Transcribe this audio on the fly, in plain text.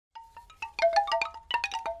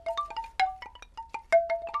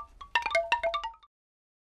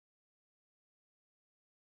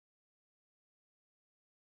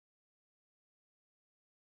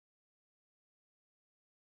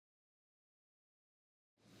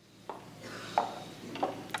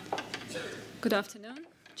Good afternoon,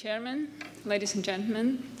 Chairman, ladies and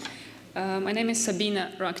gentlemen. My name is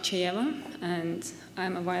Sabina Rakcheyeva, and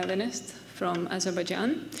I'm a violinist from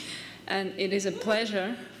Azerbaijan. And it is a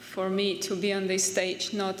pleasure for me to be on this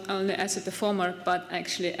stage, not only as a performer, but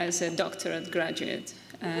actually as a doctorate graduate.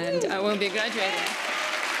 And I will be graduating.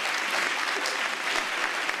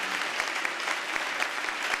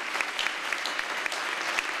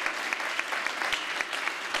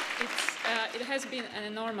 It has been an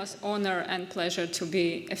enormous honor and pleasure to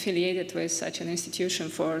be affiliated with such an institution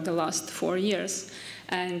for the last 4 years.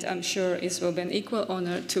 And I'm sure it will be an equal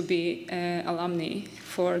honor to be an alumni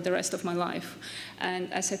for the rest of my life.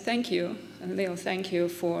 And as a thank you, a little thank you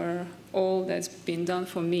for all that's been done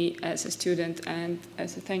for me as a student, and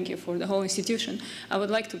as a thank you for the whole institution, I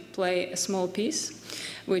would like to play a small piece,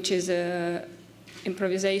 which is an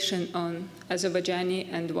improvisation on Azerbaijani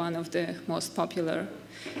and one of the most popular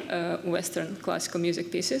Western classical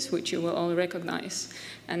music pieces, which you will all recognize.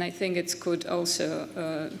 And I think it could also,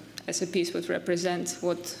 as a piece, would represent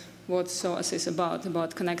what SOAS is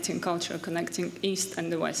about connecting culture, connecting East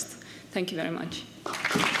and the West. Thank you very much.